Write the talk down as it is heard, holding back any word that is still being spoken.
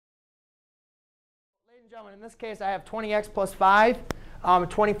gentlemen, in this case, I have 20x plus 5,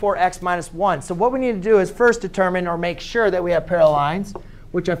 24x minus 1. So what we need to do is first determine or make sure that we have parallel lines,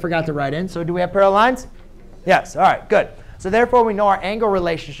 which I forgot to write in. So do we have parallel lines? Yes. All right, good. So therefore, we know our angle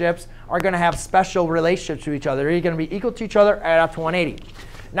relationships are going to have special relationships to each other. They're going to be equal to each other, add up to 180.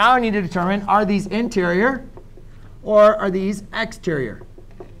 Now I need to determine, are these interior or are these exterior?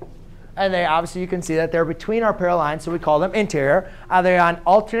 And they obviously, you can see that they're between our parallel lines, so we call them interior. Are they on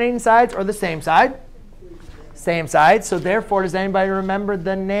alternating sides or the same side? Same side. So therefore, does anybody remember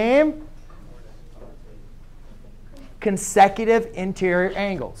the name? Consecutive interior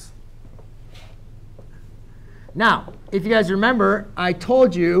angles. Now, if you guys remember, I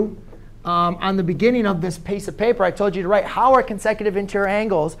told you on the beginning of this piece of paper, I told you to write how are consecutive interior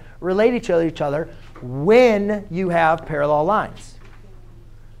angles related to each other when you have parallel lines.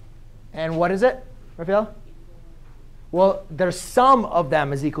 And what is it, Raphael? Well, their sum of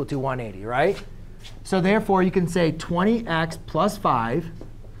them is equal to 180, right? So therefore, you can say 20x plus 5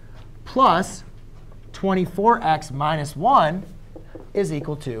 plus 24x minus 1 is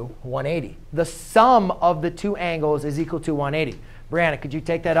equal to 180. The sum of the two angles is equal to 180. Brianna, could you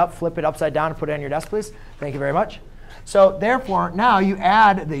take that up, flip it upside down, and put it on your desk, please? Thank you very much. So therefore, now you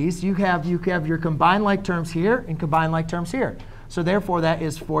add these. You have your combined like terms here and combined like terms here. So therefore, that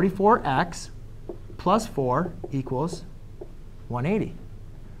is 44x plus 4 equals 180.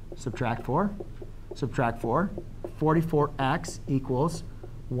 Subtract 4. Subtract 4. 44x equals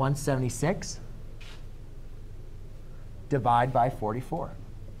 176. Divide by 44.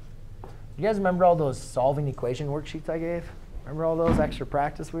 You guys remember all those solving equation worksheets I gave? Remember all those extra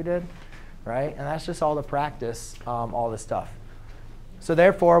practice we did? Right? And that's just all the practice, all this stuff. So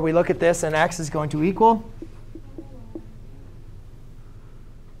therefore, we look at this, and x is going to equal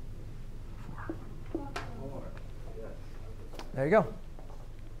 4. There you go.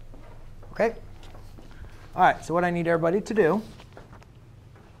 OK. All right, so what I need everybody to do,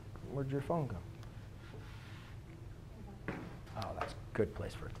 where'd your phone go? Oh, that's a good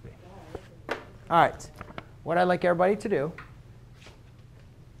place for it to be. All right, what I'd like everybody to do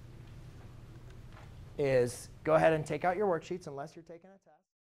is go ahead and take out your worksheets unless you're taking a test.